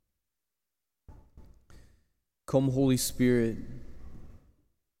Come, Holy Spirit.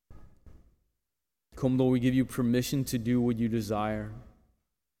 Come, Lord, we give you permission to do what you desire.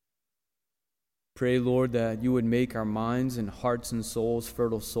 Pray, Lord, that you would make our minds and hearts and souls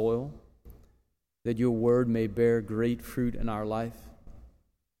fertile soil, that your word may bear great fruit in our life.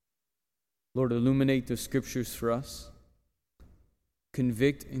 Lord, illuminate the scriptures for us.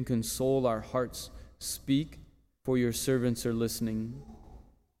 Convict and console our hearts. Speak, for your servants are listening.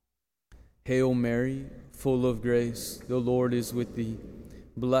 Hail Mary, full of grace, the Lord is with thee.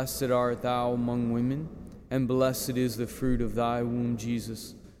 Blessed art thou among women, and blessed is the fruit of thy womb,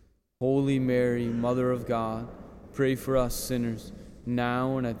 Jesus. Holy Mary, Mother of God, pray for us sinners,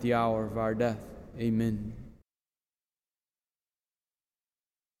 now and at the hour of our death. Amen.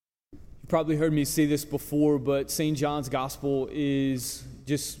 You probably heard me say this before, but St. John's Gospel is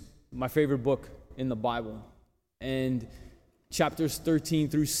just my favorite book in the Bible. And chapters 13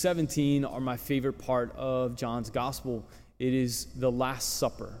 through 17 are my favorite part of John's Gospel. It is the Last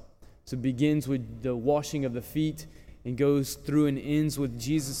Supper. So it begins with the washing of the feet and goes through and ends with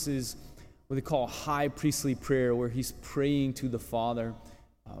Jesus's what they call high priestly prayer, where he's praying to the Father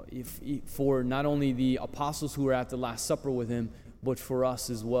for not only the apostles who were at the Last Supper with him, but for us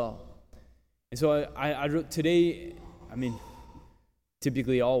as well. And so I today,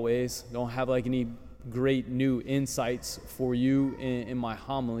 typically always don't have like any great new insights for you in my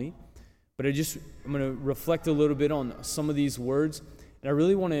homily, but I'm going to reflect a little bit on some of these words, and I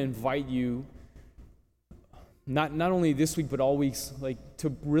really want to invite you, not only this week, but all weeks, like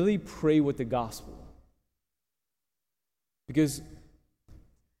to really pray with the gospel. Because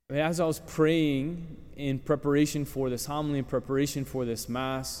as I was praying in preparation for this homily, in preparation for this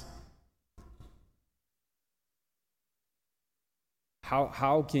Mass,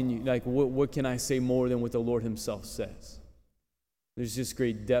 how can you, like, what can I say more than what the Lord himself says? There's just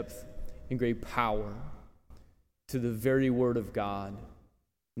great depth and great power to the very word of God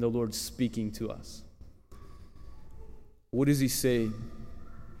and the Lord speaking to us. What does he say? He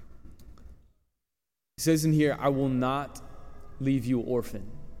says in here, I will not leave you orphan.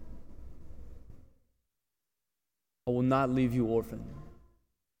 I will not leave you orphan.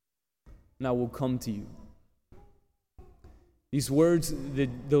 And I will come to you. These words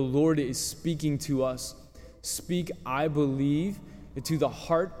that the Lord is speaking to us speak, I believe, to the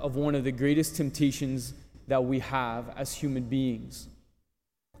heart of one of the greatest temptations that we have as human beings.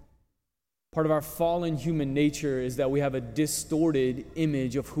 Part of our fallen human nature is that we have a distorted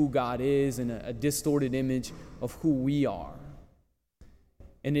image of who God is and a distorted image of who we are.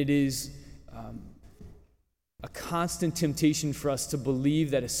 And it is a constant temptation for us to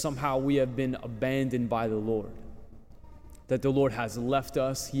believe that somehow we have been abandoned by the Lord. That the Lord has left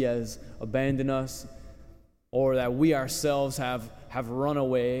us, he has abandoned us, or that we ourselves have run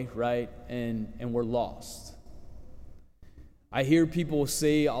away, right, and we're lost. I hear people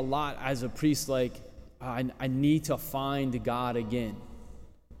say a lot as a priest, like, I need to find God again.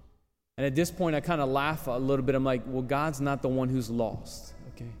 And at this point, I kind of laugh a little bit. I'm like, well, God's not the one who's lost,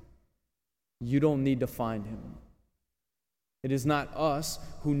 okay? You don't need to find him. It is not us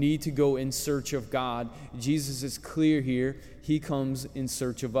who need to go in search of God. Jesus is clear here. He comes in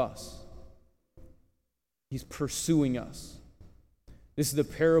search of us. He's pursuing us. This is the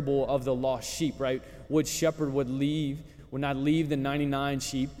parable of the lost sheep, right? What shepherd would not leave the 99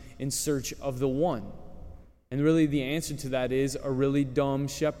 sheep in search of the one? And really the answer to that is a really dumb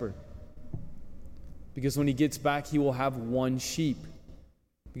shepherd. Because when he gets back, he will have one sheep.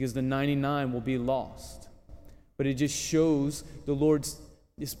 Because the 99 will be lost. But it just shows the Lord's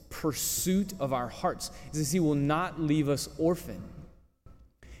this pursuit of our hearts. It says he will not leave us orphan.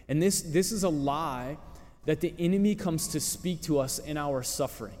 And this is a lie that the enemy comes to speak to us in our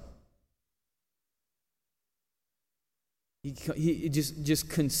suffering. He just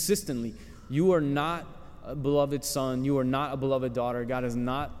consistently, you are not a beloved son, you are not a beloved daughter, God is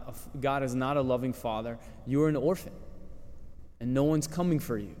not a loving father, you are an orphan. And no one's coming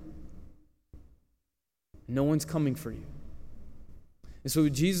for you. No one's coming for you. And so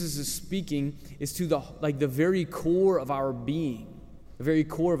what Jesus is speaking is to the very core of our being. The very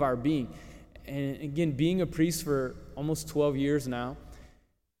core of our being. And again, being a priest for almost 12 years now,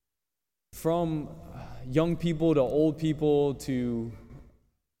 from young people to old people to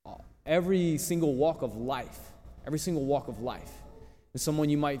every single walk of life. Every single walk of life. And someone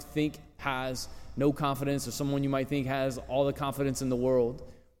you might think has no confidence, or someone you might think has all the confidence in the world,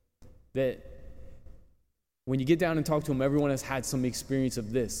 that when you get down and talk to them, everyone has had some experience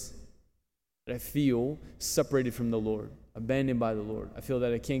of this. That I feel separated from the Lord, abandoned by the Lord. I feel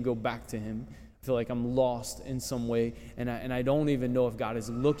that I can't go back to him. I feel like I'm lost in some way, and I don't even know if God is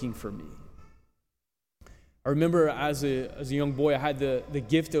looking for me. I remember as a young boy, I had the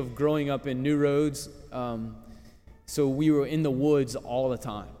gift of growing up in New Roads. So we were in the woods all the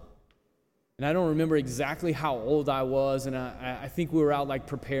time. And I don't remember exactly how old I was, and I think we were out like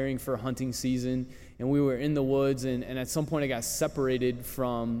preparing for hunting season, and we were in the woods, and at some point I got separated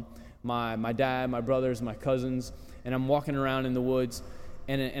from my dad, my brothers, my cousins, and I'm walking around in the woods,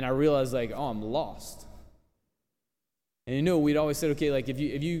 and I realized like, oh, I'm lost. And we'd always said, okay, like if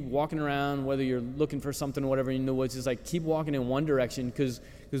you walking around, whether you're looking for something or whatever in the woods, just like keep walking in one direction, because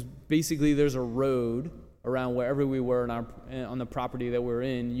basically there's a road around wherever we were on the property that we're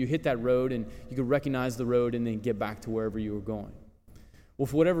in. You hit that road and you could recognize the road and then get back to wherever you were going. Well,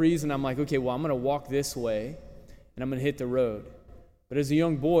 for whatever reason, I'm like, okay, well, I'm going to walk this way and I'm going to hit the road. But as a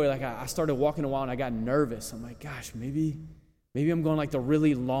young boy, like I started walking a while and I got nervous. I'm like, gosh, maybe I'm going like the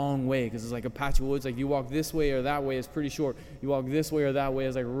really long way, because it's like a patch of woods. Like you walk this way or that way, it's pretty short. You walk this way or that way,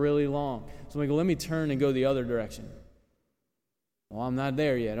 it's like really long. So I'm like, well, let me turn and go the other direction. Well, I'm not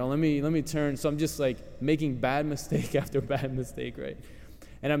there yet. Oh, let me turn. So I'm just like making bad mistake after bad mistake, right?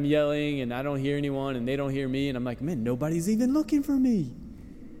 And I'm yelling, and I don't hear anyone, and they don't hear me, and I'm like, man, nobody's even looking for me.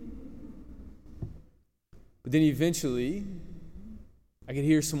 But then eventually, I could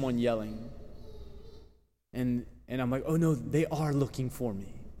hear someone yelling, and I'm like, oh no, they are looking for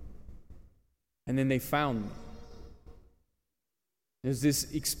me. And then they found me. There's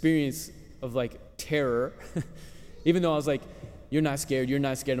this experience of like terror, even though I was like, you're not scared.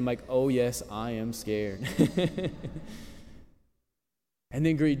 I'm like, oh yes, I am scared. And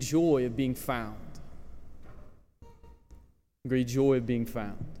then great joy of being found. Great joy of being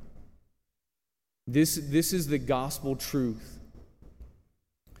found. This is the gospel truth.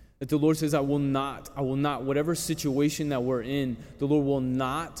 That the Lord says, I will not, whatever situation that we're in, the Lord will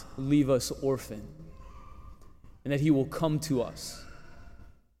not leave us orphan. And that He will come to us.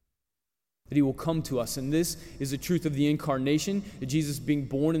 That He will come to us. And this is the truth of the incarnation, that Jesus being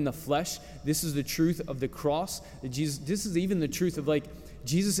born in the flesh. This is the truth of the cross. This is even the truth of like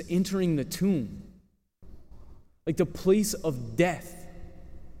Jesus entering the tomb. Like the place of death.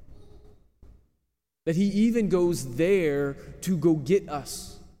 That He even goes there to go get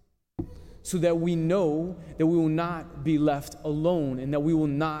us. So that we know that we will not be left alone and that we will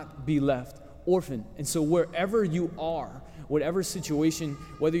not be left orphaned. And so wherever you are, whatever situation,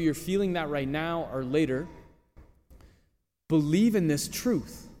 whether you're feeling that right now or later, believe in this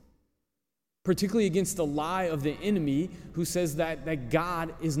truth, particularly against the lie of the enemy who says that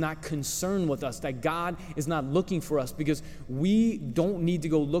God is not concerned with us, that God is not looking for us, because we don't need to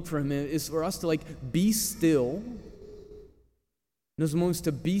go look for Him. It's for us to like be still. In those moments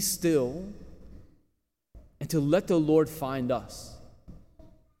to be still and to let the Lord find us.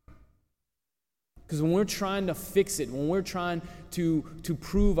 Because when we're trying to fix it, when we're trying to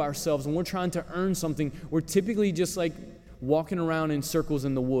prove ourselves, when we're trying to earn something, we're typically just like walking around in circles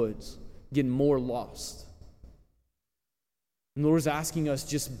in the woods, getting more lost. And the Lord's asking us,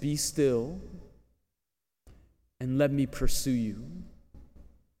 just be still and let me pursue you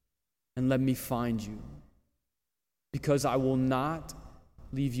and let me find you. Because I will not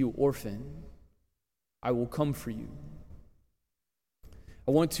leave you orphan. I will come for you.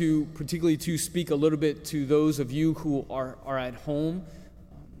 I want to particularly to speak a little bit to those of you who are at home,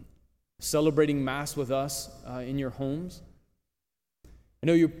 celebrating Mass with us in your homes. I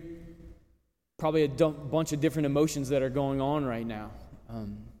know you're probably a bunch of different emotions that are going on right now. I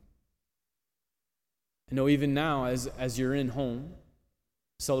know even now as you're in home,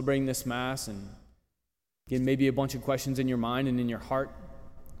 celebrating this Mass, and again, maybe a bunch of questions in your mind and in your heart.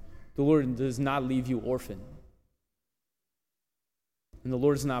 The Lord does not leave you orphan. And the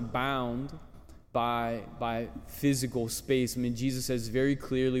Lord is not bound by physical space. I mean, Jesus says very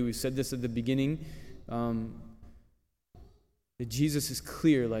clearly, we said this at the beginning, that Jesus is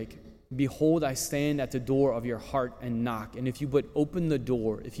clear, like, behold, I stand at the door of your heart and knock. And if you but open the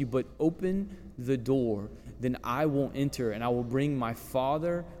door, then I will enter and I will bring my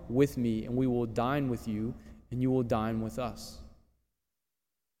Father with me, and we will dine with you and you will dine with us.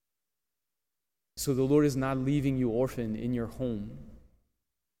 So the Lord is not leaving you orphaned in your home,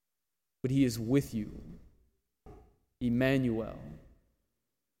 but He is with you. Emmanuel.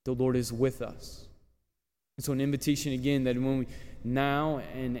 The Lord is with us. And so an invitation again that when we now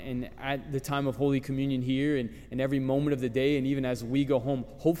and at the time of Holy Communion here and every moment of the day, and even as we go home,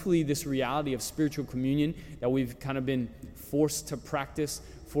 hopefully this reality of spiritual communion that we've kind of been forced to practice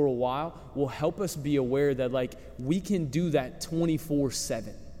for a while will help us be aware that like we can do that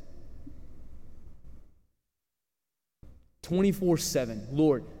 24/7. 24/7.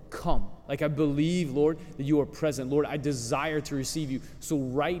 Lord, come. Like I believe, Lord, that you are present. Lord, I desire to receive you. So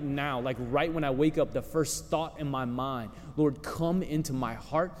right now, like right when I wake up, the first thought in my mind, Lord, come into my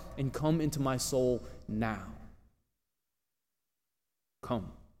heart and come into my soul now.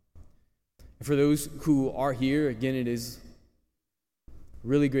 Come. And for those who are here, again, it is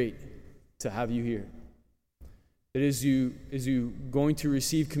really great to have you here. That as you going to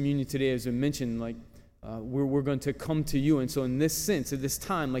receive communion today, as I mentioned, like we're going to come to you. And so in this sense, at this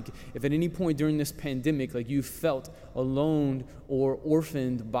time, like if at any point during this pandemic, like you felt alone or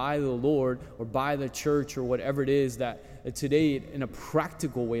orphaned by the Lord or by the church or whatever it is, that today in a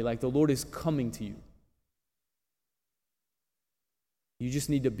practical way, like the Lord is coming to you. You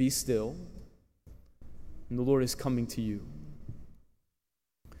just need to be still, and the Lord is coming to you.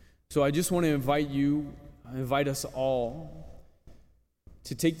 So I just want to invite us all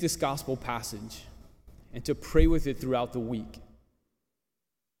to take this gospel passage and to pray with it throughout the week.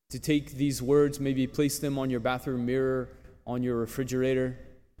 To take these words, maybe place them on your bathroom mirror, on your refrigerator.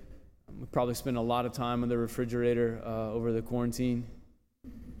 We probably spent a lot of time on the refrigerator over the quarantine.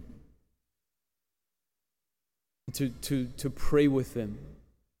 To pray with them.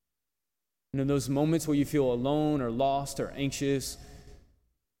 And in those moments where you feel alone or lost or anxious,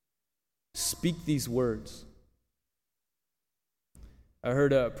 speak these words. I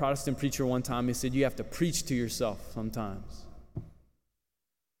heard a Protestant preacher one time, he said, you have to preach to yourself sometimes.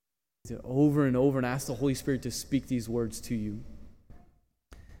 To over and over and ask the Holy Spirit to speak these words to you.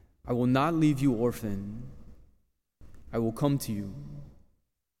 I will not leave you orphan. I will come to you.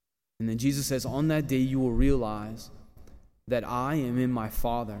 And then Jesus says, on that day you will realize that I am in my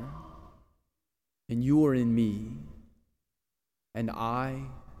Father, and you are in me, and I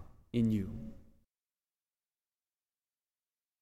in you.